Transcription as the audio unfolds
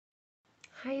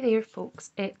Hi there folks,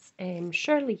 it's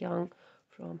Shirley Young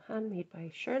from Handmade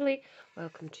by Shirley.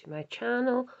 Welcome to my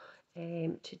channel.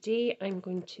 Today I'm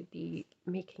going to be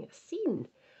making a scene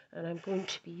and I'm going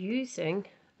to be using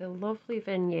the lovely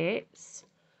vignettes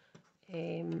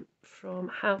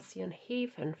from Halcyon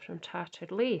Haven from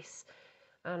Tattered Lace,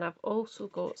 and I've also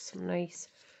got some nice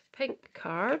pink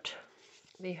card.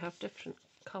 They have different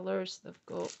colours, they've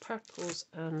got purples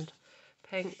and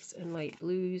pinks and light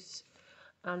blues,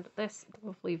 and this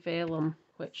lovely vellum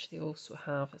which they also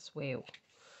have as well,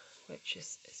 which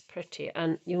is pretty.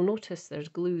 And you'll notice there's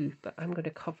glue, but I'm going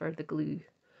to cover the glue.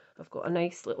 I've got a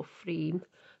nice little frame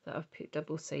that I've put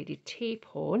double-sided tape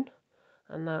on,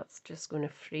 and that's just going to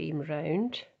frame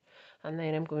round, and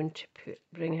then I'm going to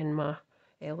bring in my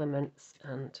elements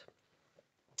and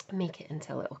make it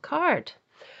into a little card.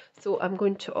 So I'm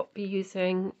going to be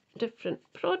using different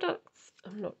products.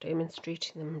 I'm not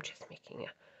demonstrating them, I'm just making a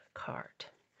card.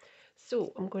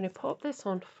 So I'm going to pop this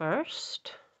on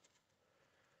first,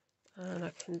 and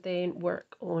I can then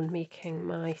work on making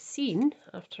my scene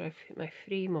after I've put my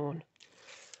frame on.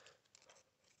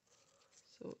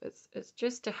 So it's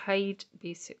just to hide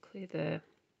basically the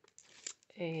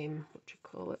what do you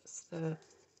call it? It's the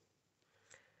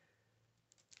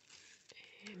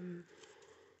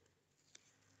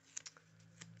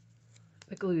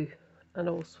glue, and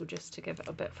also just to give it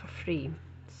a bit of a frame.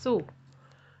 So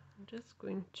I'm just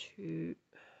going to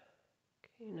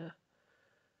kind of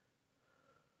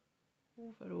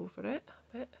hover over it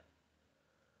a bit,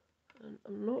 and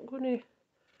I'm not going to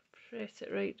press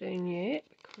it right down yet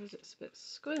because it's a bit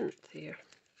squint there.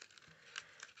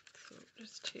 So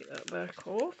just take that back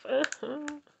off.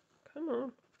 Come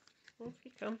on, off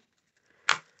you come.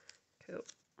 Cool.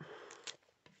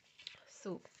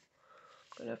 So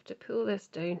I'm going to have to pull this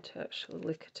down to actually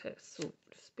look at it, so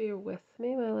just bear with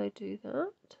me while I do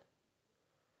that.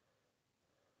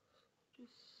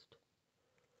 Just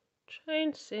try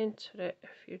and centre it if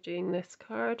you're doing this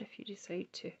card, if you decide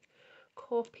to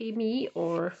copy me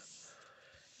or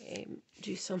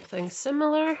do something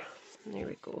similar. There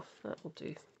we go, that'll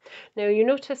do. Now you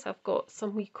notice I've got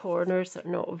some wee corners that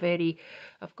are not very,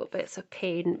 I've got bits of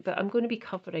paint, but I'm going to be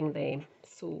covering them,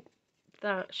 so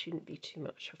that shouldn't be too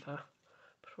much of a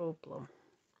problem.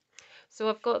 So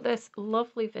I've got this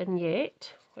lovely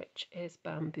vignette which is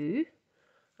bamboo,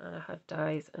 and I had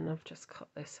dies and I've just cut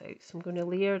this out, so I'm going to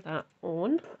layer that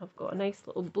on. I've got a nice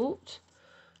little boat,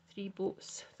 3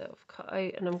 boats that I've cut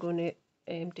out, and I'm going to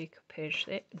decoupage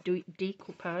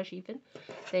even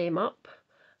them up.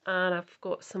 And I've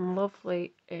got some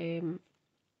lovely pink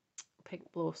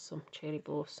blossom, cherry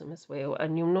blossom as well,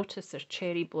 and you'll notice there's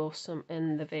cherry blossom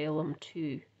in the vellum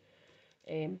too,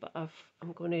 but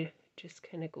I'm going to just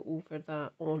kind of go over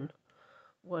that on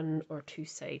 1 or 2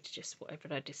 sides, just whatever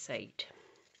I decide.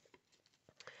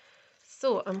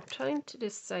 So I'm trying to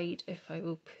decide if I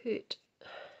will put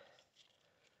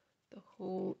the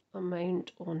whole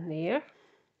amount on there.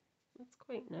 That's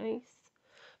quite nice,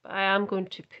 but I am going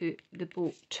to put the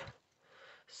boat.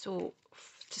 So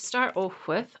to start off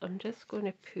with, I'm just going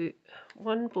to put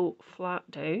 1 boat flat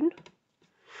down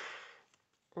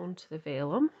onto the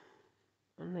vellum,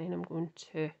 and then I'm going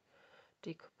to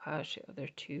decoupage the other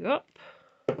 2 up.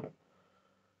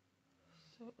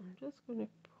 So I'm just going to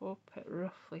pop it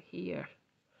roughly here,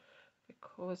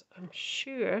 because I'm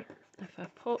sure if I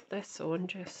pop this on,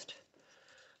 just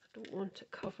I don't want it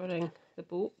covering the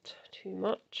boat too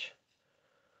much.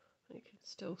 I can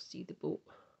still see the boat.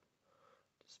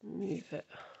 Just move it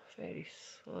very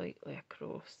slightly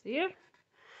across there.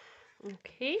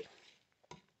 Okay,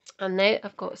 and now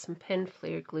I've got some pin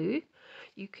flare glue.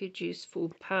 You could use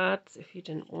foam pads if you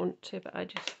didn't want to, but I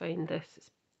just find this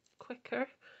is quicker,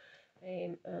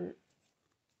 and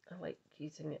I like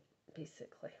using it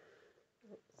basically.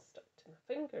 It's stuck to my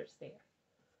fingers there.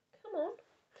 Come on.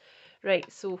 Right,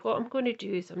 so what I'm going to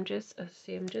do is I'm just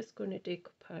going to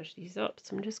decoupage these up.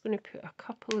 So I'm just going to put a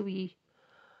couple of wee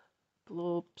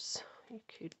blobs. You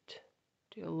could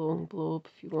do a long blob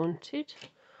if you wanted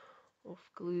of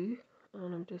glue,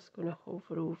 and I'm just going to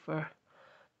hover over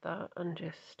that and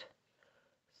just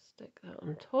stick that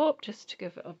on top just to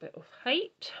give it a bit of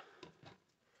height.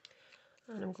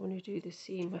 And I'm going to do the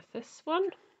same with this one.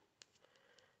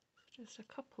 Just a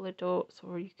couple of dots,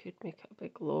 or you could make a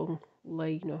big long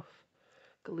line of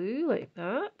glue like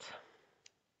that,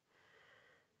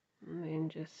 and then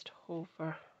just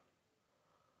hover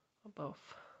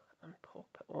above and pop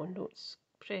it on. Don't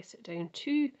press it down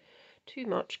too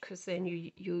much, because then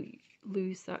you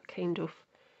lose that kind of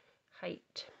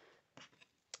height.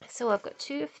 So I've got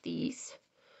 2 of these.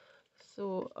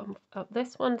 So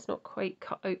this one's not quite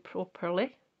cut out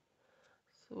properly,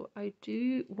 So I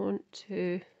do want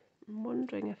to, I'm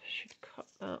wondering if I should cut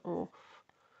that off,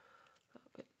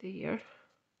 that bit there,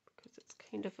 because it's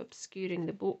kind of obscuring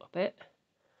the boat a bit.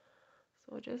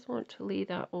 So I just want to lay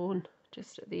that on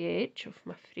just at the edge of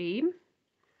my frame,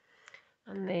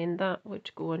 and then that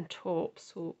would go on top.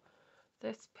 So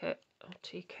this bit I'll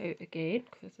take out again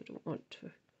because I don't want to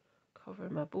cover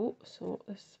my boat. So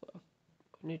this is what I'm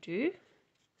going to do.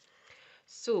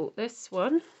 So this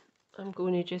one, I'm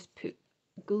going to just put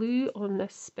glue on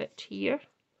this bit here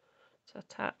to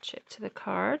attach it to the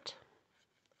card.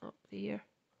 Up there,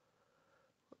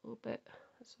 a little bit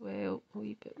as well, a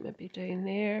wee bit maybe down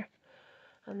there,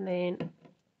 and then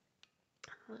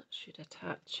that should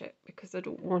attach it because I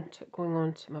don't want it going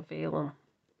onto my vellum.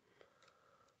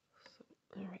 So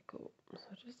there we go. So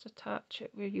just attach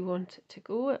it where you want it to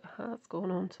go. It has gone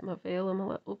onto my vellum a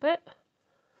little bit.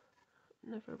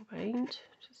 Never mind,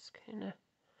 just kind of,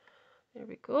 there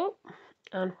we go.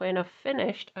 And when I've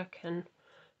finished, I can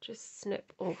just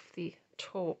snip off the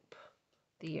top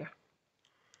there.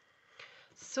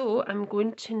 So I'm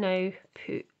going to now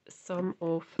put some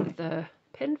of the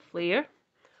pin flare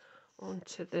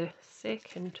onto the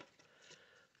second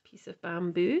piece of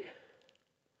bamboo.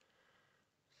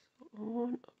 So I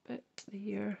want a bit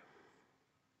there,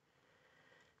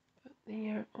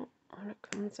 oh, and it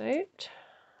comes out,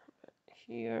 a bit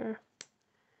here,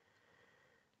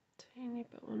 tiny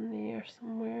bit on there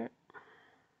somewhere,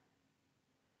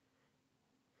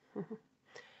 a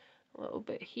little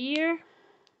bit here,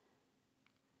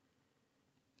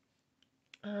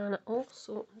 and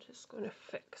also I'm just going to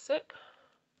fix it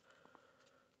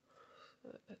so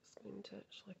that it's going to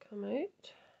actually come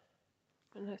out.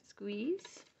 When I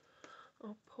squeeze,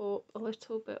 I'll pop a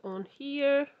little bit on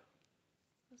here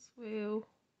as well,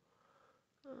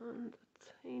 and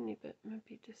a tiny bit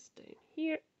maybe just down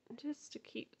here, just to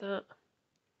keep that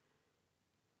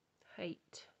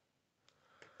height.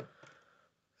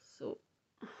 So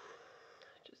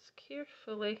just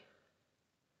carefully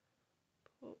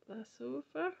pop this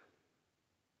over.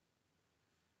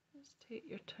 Just take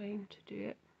your time to do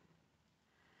it.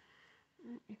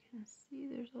 And you can see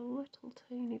there's a little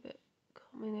tiny bit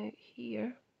coming out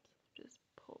here, so just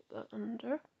pop that under.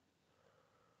 There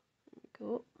we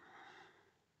go.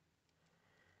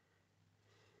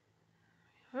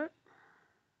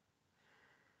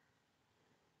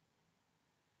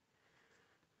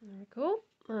 There we go,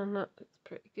 and that looks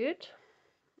pretty good.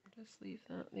 I'll just leave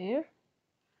that there.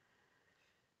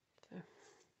 So.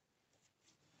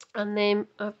 And then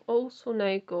I've also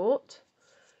now got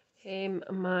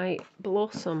my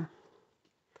blossom.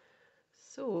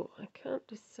 So I can't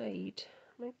decide,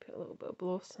 I might put a little bit of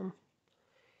blossom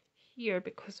here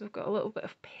because we've got a little bit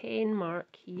of pen mark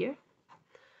here,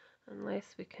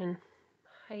 unless we can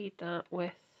hide that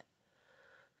with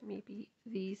maybe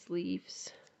these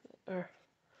leaves that are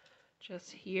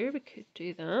just here. We could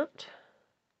do that.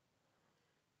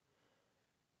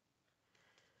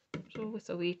 There's always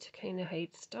a way to kind of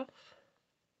hide stuff.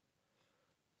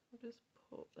 I'll just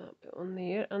pop that bit on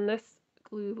there, and this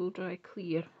glue will dry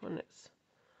clear when it's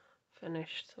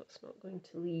finished, so it's not going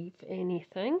to leave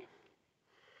anything.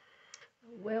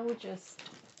 I will just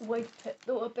wipe it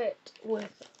though a bit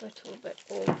with a little bit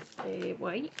of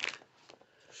white.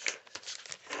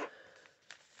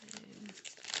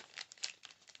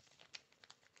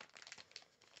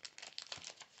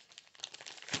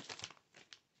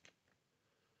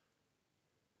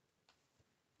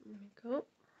 There we go.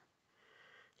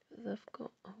 I've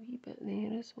got a wee bit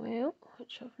there as well,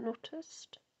 which I've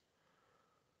noticed.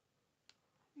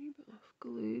 A wee bit of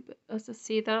glue, but as I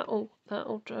say, that'll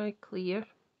dry clear.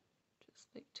 Just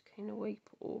like to kind of wipe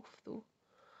it off though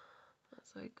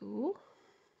as I go.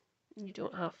 You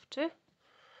don't have to.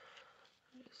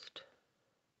 Just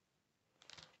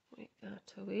wipe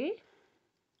that away.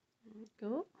 There we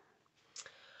go.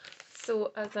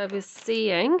 So as I was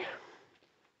saying,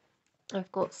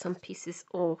 I've got some pieces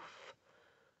of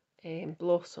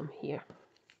blossom here.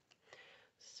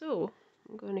 So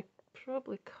I'm going to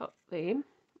probably cut them.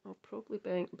 I'll probably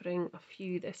bring a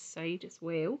few this side as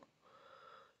well,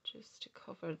 just to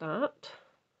cover that.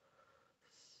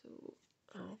 So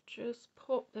I'll just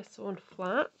pop this on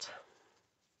flat,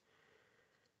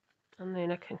 and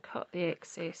then I can cut the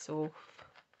excess off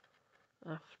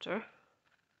after.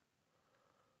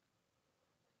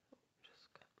 Just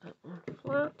cut that on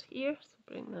flat here, so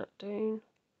bring that down,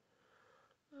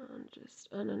 and just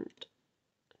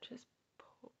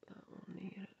pop that on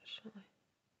there actually,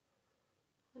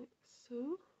 like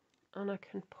so. And I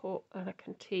can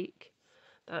take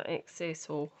that excess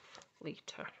off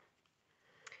later.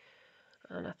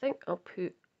 And I think I'll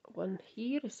put one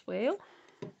here as well.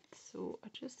 So I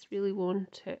just really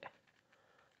want it,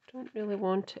 don't really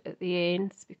want it at the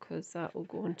ends because that will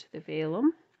go into the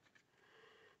vellum,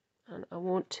 and I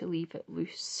want to leave it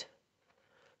loose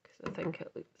because I think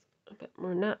it looks a bit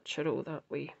more natural that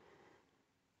way.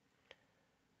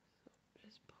 So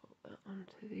just pop that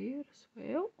onto there as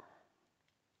well,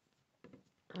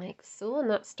 like so, and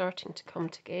that's starting to come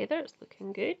together. It's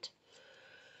looking good.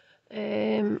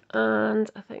 And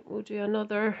I think we'll do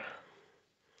another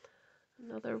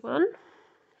one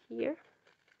here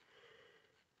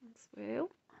as well.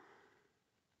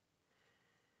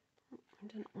 I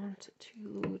didn't want it too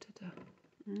low, did I?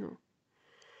 No.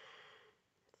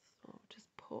 So I'll just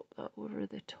pop that over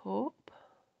the top.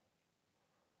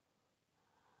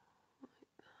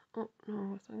 Oh no,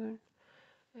 was I going?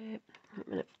 Wait a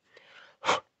minute.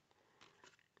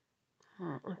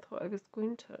 I thought I was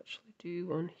going to actually do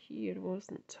one here,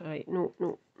 wasn't I? No,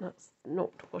 that's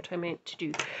not what I meant to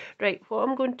do. Right, what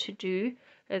I'm going to do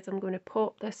is I'm going to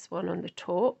pop this one on the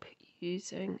top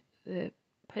using the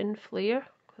pin flare,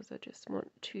 because I just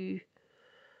want 2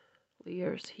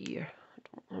 layers here. I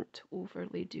don't want to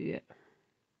overly do it.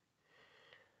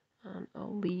 And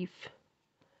I'll leave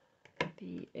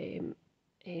the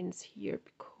ends here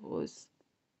because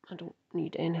I don't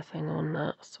need anything on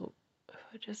that. So if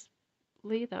I just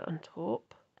lay that on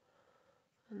top,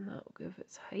 and that will give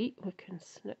its height. We can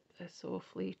snip this off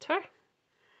later,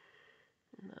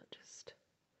 and that just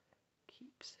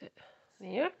keeps it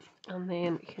there. And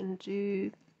then we can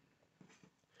do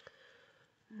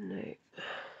now.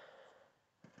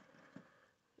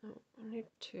 I need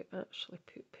to actually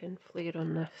put pin flare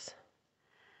on this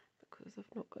because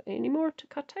I've not got any more to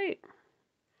cut out.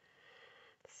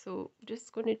 So I'm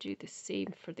just going to do the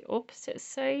same for the opposite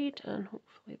side, and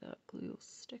hopefully that glue will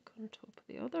stick on top of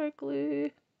the other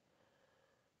glue.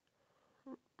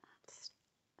 It's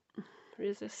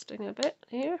resisting a bit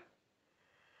here.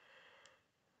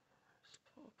 Just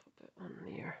pop a bit on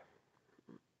there.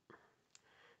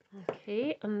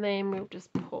 Okay, and then we'll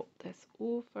just pop this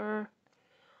over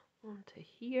onto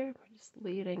here. We're just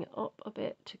layering it up a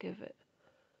bit to give it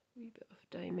a wee bit of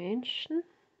dimension.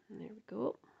 And there we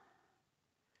go.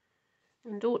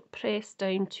 And don't press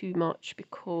down too much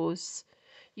because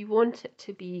you want it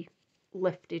to be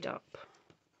lifted up.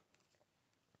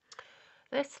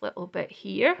 This little bit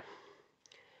here,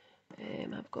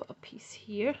 I've got a piece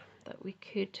here that we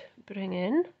could bring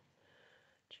in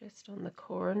just on the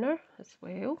corner as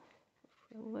well. If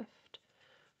we lift,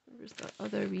 where's that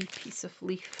other wee piece of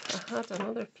leaf? I had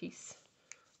another piece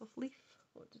of leaf.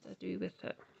 What did I do with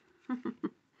it?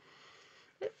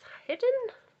 It's hidden.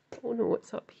 Oh no,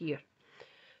 it's up here.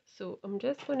 So I'm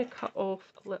just going to cut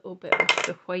off a little bit of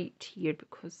the white here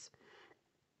because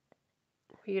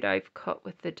where I've cut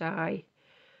with the die,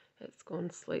 it's gone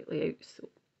slightly out. So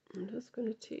I'm just going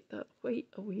to take that white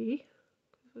away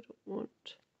because I don't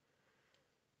want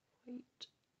white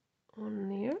on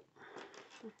there.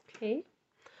 Okay.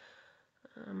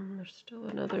 There's still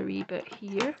another wee bit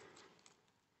here.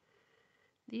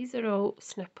 These are all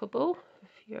snippable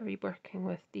if you're working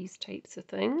with these types of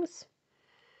things.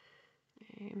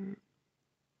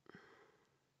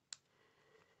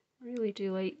 Really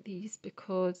do like these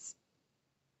because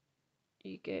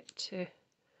you get to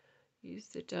use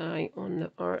the die on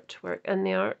the artwork, and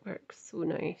the artwork's so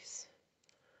nice.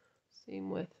 Same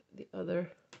with the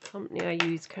other company I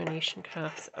use, Carnation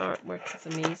Crafts. Artwork is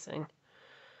amazing.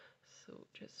 So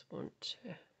just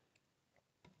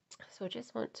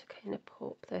want to kind of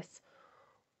pop this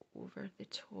over the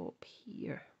top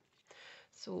here.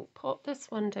 So pop this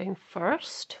one down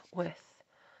first with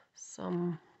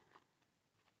some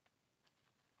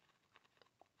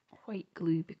white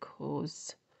glue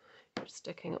because you're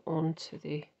sticking it onto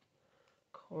the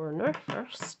corner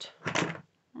first,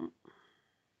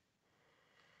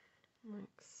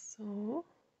 like so,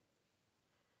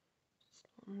 just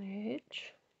on the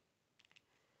edge.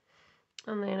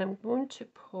 And then I'm going to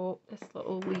pop this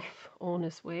little leaf on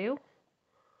as well.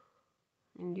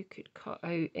 And you could cut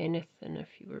out anything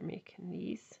if you were making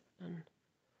these, and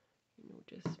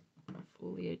just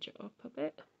foliage it up a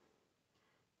bit.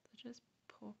 So just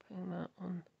popping that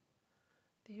on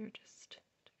there just to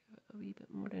give it a wee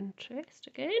bit more interest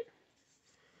again.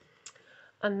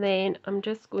 And then I'm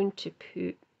just going to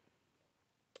put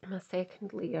my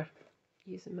second layer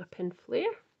using my pin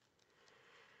flare.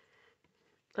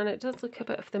 And it does look a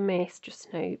bit of the mess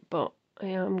just now, but I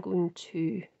am going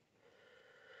to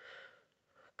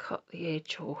cut the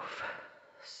edge off,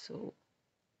 so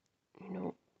it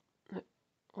will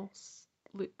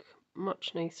look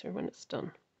much nicer when it's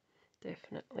done,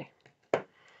 definitely.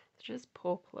 Just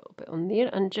pop a little bit on there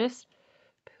and just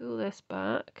pull this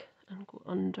back and go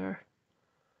under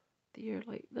there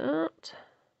like that.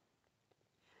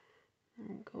 There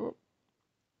we go.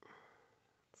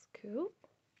 That's cool.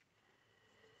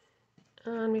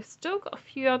 And we've still got a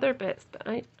few other bits, but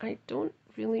I don't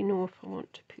really know if I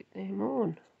want to put them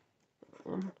on.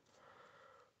 I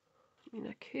mean,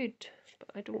 I could, but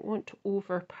I don't want to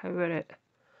overpower it.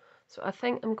 So I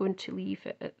think I'm going to leave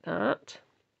it at that.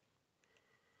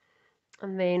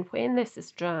 And then when this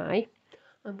is dry,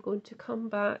 I'm going to come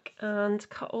back and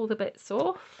cut all the bits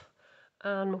off,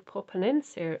 and we'll pop an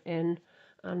insert in,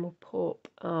 and we'll pop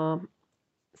a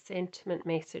sentiment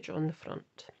message on the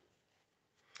front.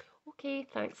 Okay,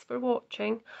 thanks for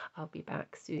watching. I'll be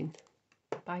back soon.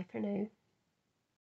 Bye for now.